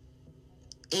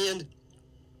 And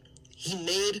he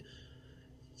made,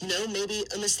 maybe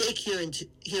a mistake here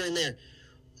and there.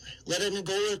 Let in a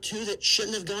goal or two that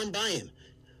shouldn't have gone by him.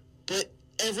 But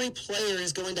every player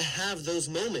is going to have those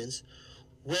moments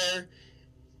where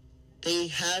they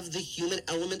have the human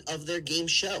element of their game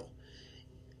show.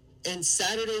 And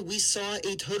Saturday, we saw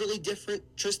a totally different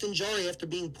Tristan Jarry after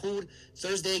being pulled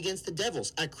Thursday against the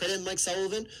Devils. I credit Mike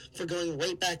Sullivan for going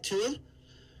right back to him.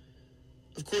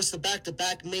 Of course, the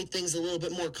back-to-back made things a little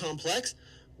bit more complex,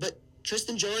 but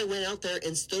Tristan Jarry went out there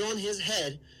and stood on his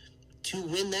head to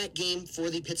win that game for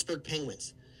the Pittsburgh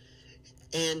Penguins.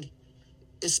 And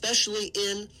especially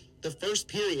in the first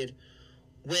period,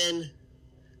 when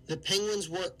the Penguins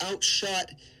were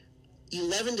outshot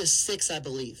 11-6, I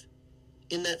believe,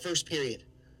 in that first period.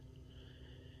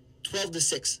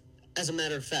 12-6, as a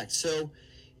matter of fact. So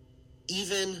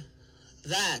even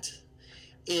that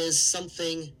is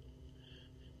something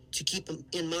to keep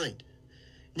in mind.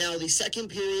 Now, the second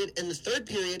period and the third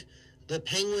period, the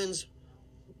Penguins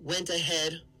went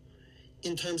ahead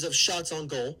in terms of shots on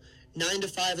goal,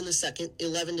 9-5 in the second,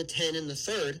 11-10 in the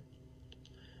third.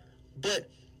 But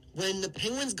when the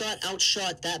Penguins got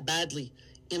outshot that badly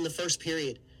in the first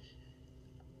period,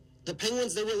 the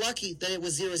Penguins, they were lucky that it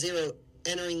was 0-0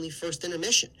 entering the first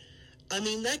intermission. I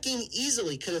mean, that game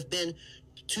easily could have been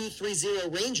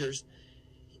 2-3-0 Rangers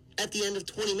at the end of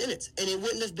 20 minutes, and it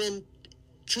wouldn't have been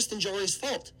Tristan Jarry's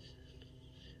fault.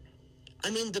 I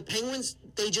mean, the Penguins,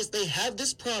 they have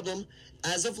this problem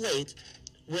as of late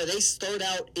where they start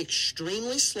out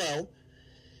extremely slow.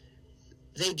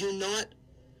 They do not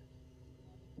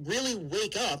really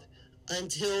wake up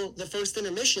until the first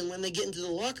intermission when they get into the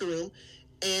locker room,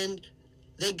 and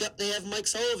they have Mike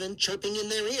Sullivan chirping in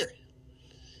their ear.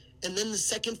 And then the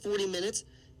second 40 minutes,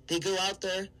 they go out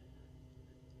there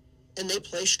and they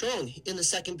play strong in the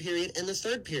second period and the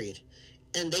third period.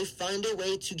 And they find a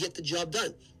way to get the job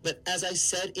done. But as I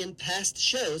said in past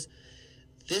shows,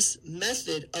 this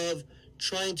method of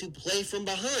trying to play from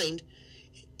behind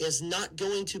is not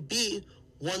going to be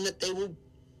one that they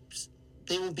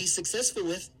will be successful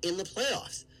with in the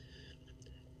playoffs.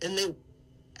 And they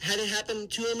had it happen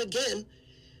to him again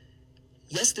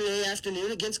yesterday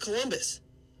afternoon against Columbus.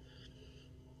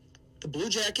 The Blue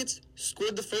Jackets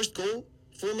scored the first goal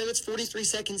 4 minutes, 43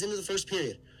 seconds into the first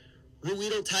period.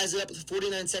 Ruido ties it up with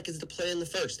 49 seconds to play in the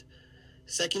first.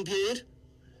 Second period,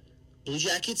 Blue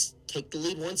Jackets take the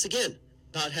lead once again,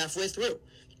 about halfway through.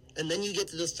 And then you get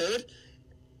to the third,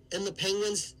 and the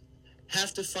Penguins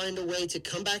have to find a way to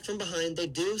come back from behind. They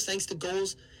do, thanks to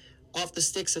goals off the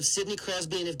sticks of Sidney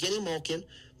Crosby and Evgeny Malkin.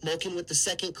 Malkin with the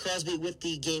second, Crosby with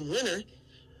the game winner.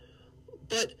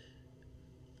 But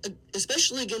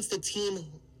especially against a team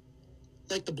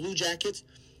like the Blue Jackets,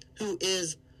 who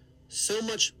is so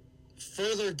much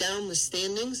further down the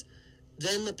standings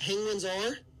than the Penguins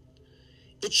are,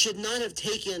 it should not have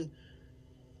taken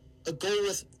a goal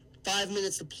with 5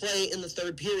 minutes to play in the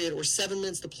third period or 7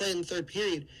 minutes to play in the third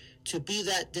period to be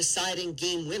that deciding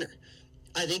game winner.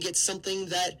 I think it's something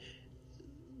that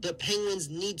the Penguins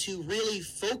need to really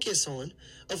focus on.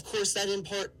 Of course, that in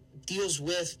part deals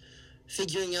with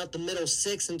figuring out the middle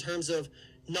six in terms of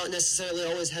not necessarily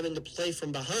always having to play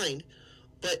from behind,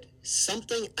 but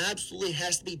something absolutely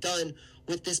has to be done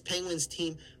with this Penguins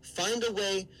team. Find a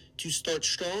way to start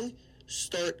strong,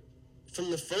 start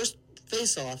from the first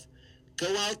face-off,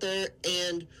 go out there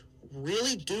and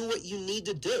really do what you need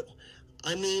to do.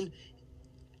 I mean,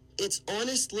 it's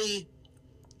honestly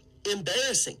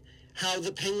embarrassing how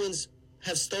the Penguins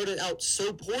have started out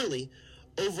so poorly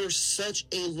over such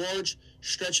a large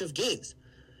stretch of games.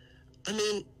 I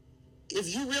mean,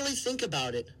 if you really think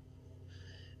about it,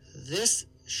 this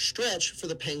stretch for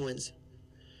the Penguins,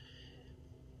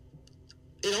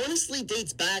 it honestly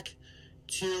dates back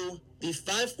to the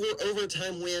 5-4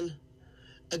 overtime win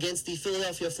against the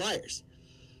Philadelphia Flyers.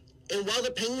 And while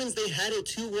the Penguins, they had a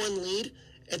 2-1 lead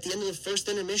at the end of the first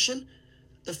intermission,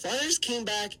 the Flyers came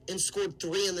back and scored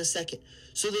 3 in the second.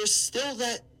 So there's still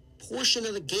that portion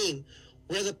of the game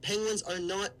where the Penguins are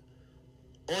not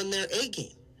on their A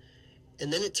game.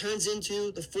 And then it turns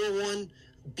into the 4-1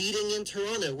 beating in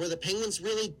Toronto, where the Penguins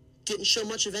really didn't show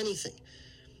much of anything.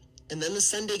 And then the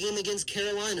Sunday game against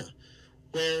Carolina,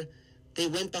 where they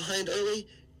went behind early,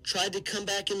 tried to come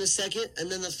back in the second,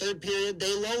 and then the third period, they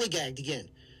lollygagged again.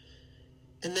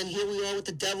 And then here we are with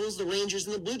the Devils, the Rangers,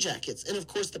 and the Blue Jackets. And, of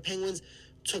course, the Penguins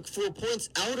took 4 points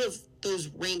out of those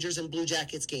Rangers and Blue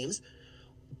Jackets games.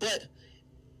 But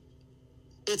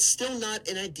it's still not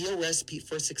an ideal recipe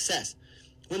for success.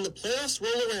 When the playoffs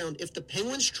roll around, if the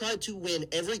Penguins try to win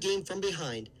every game from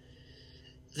behind,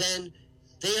 then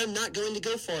they are not going to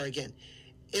go far again.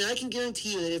 And I can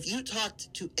guarantee you that if you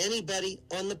talked to anybody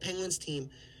on the Penguins team,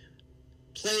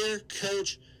 player,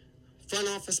 coach, front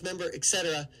office member,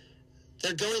 etc.,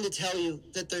 they're going to tell you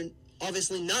that they're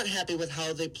obviously not happy with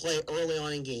how they play early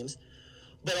on in games,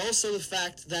 but also the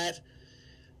fact that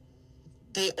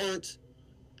they aren't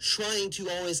trying to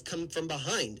always come from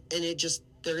behind. And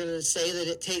they're going to say that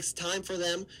it takes time for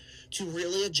them to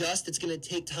really adjust. It's going to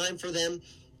take time for them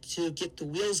to get the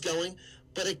wheels going.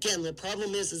 But again, the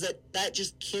problem is that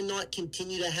just cannot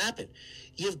continue to happen.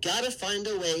 You've got to find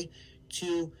a way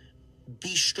to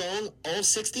be strong all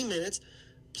 60 minutes,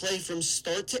 play from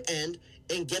start to end,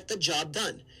 and get the job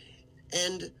done.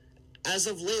 And as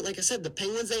of late, like I said, the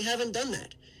Penguins, they haven't done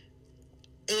that.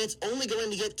 And it's only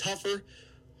going to get tougher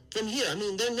from here. I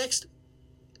mean, their next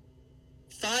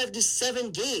 5 to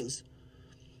 7 games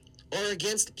are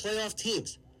against playoff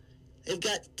teams. They've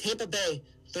got Tampa Bay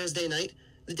Thursday night.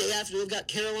 The day after, they've got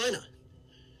Carolina.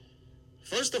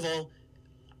 First of all,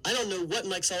 I don't know what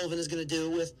Mike Sullivan is going to do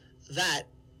with that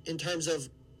in terms of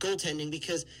goaltending,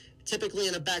 because typically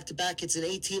in a back-to-back, it's an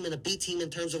A team and a B team in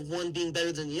terms of one being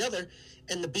better than the other,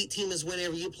 and the B team is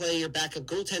whenever you play your backup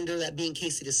goaltender, that being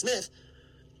Casey DeSmith.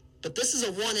 But this is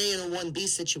a 1A and a 1B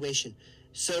situation.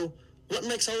 So what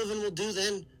Mike Sullivan will do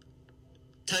then,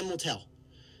 time will tell.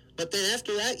 But then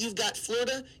after that, you've got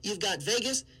Florida, you've got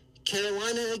Vegas,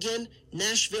 Carolina again,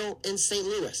 Nashville, and St.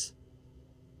 Louis.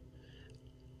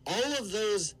 All of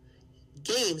those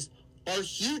games are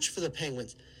huge for the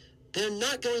Penguins. They're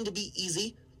not going to be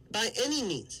easy by any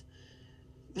means.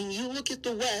 I mean, you look at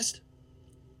the West,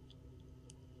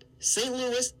 St.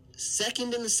 Louis,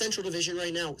 second in the Central Division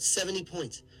right now, 70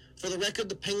 points. For the record,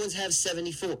 the Penguins have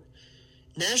 74.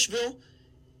 Nashville,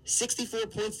 64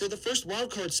 points. They're the first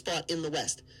wildcard spot in the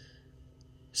West.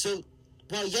 So,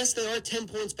 while yes, they are 10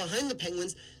 points behind the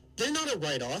Penguins, they're not a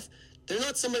write-off. They're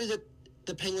not somebody that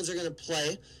the Penguins are going to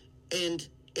play, and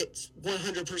it's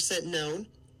 100% known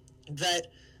that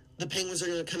the Penguins are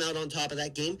going to come out on top of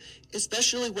that game,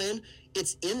 especially when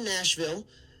it's in Nashville.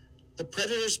 The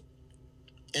Predators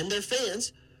and their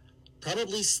fans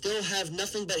probably still have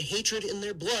nothing but hatred in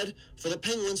their blood for the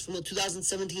Penguins from the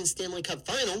 2017 Stanley Cup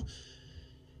Final,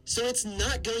 so it's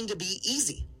not going to be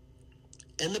easy.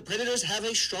 And the Predators have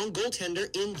a strong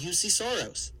goaltender in UC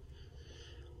Saros.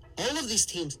 All of these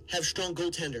teams have strong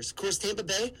goaltenders. Of course, Tampa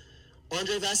Bay,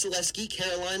 Andrei Vasilevsky,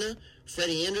 Carolina,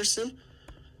 Freddie Anderson.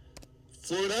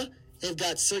 Florida, they've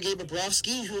got Sergei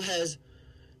Bobrovsky, who has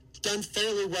done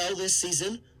fairly well this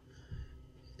season.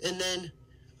 And then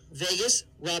Vegas,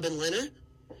 Robin Leonard.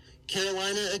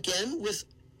 Carolina again with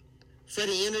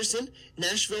Freddie Anderson.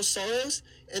 Nashville, Saros.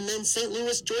 And then St.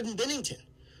 Louis, Jordan Binnington.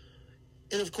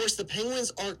 And, of course, the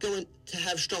Penguins aren't going to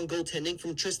have strong goaltending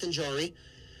from Tristan Jarry.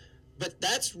 But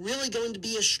that's really going to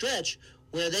be a stretch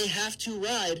where they have to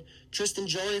ride Tristan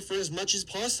Jarry for as much as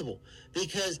possible,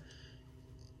 because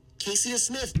Casey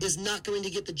DeSmith is not going to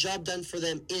get the job done for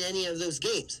them in any of those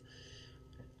games,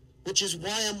 which is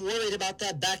why I'm worried about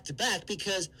that back-to-back,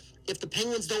 because if the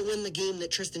Penguins don't win the game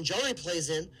that Tristan Jarry plays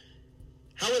in,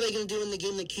 how are they going to do in the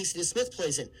game that Casey DeSmith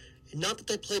plays in? Not that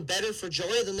they play better for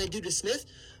Jarry than they do DeSmith,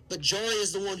 but Jarry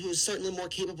is the one who is certainly more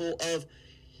capable of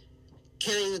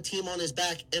carrying the team on his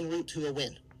back en route to a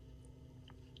win.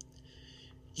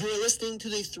 You are listening to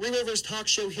the Three Rivers Talk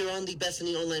Show here on the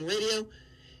Bethany Online Radio.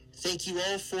 Thank you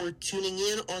all for tuning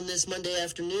in on this Monday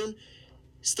afternoon,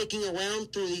 sticking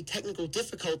around through the technical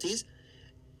difficulties.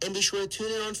 And be sure to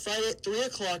tune in on Friday at 3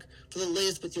 o'clock for the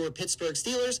latest with your Pittsburgh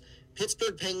Steelers,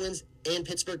 Pittsburgh Penguins, and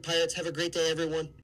Pittsburgh Pirates. Have a great day, everyone.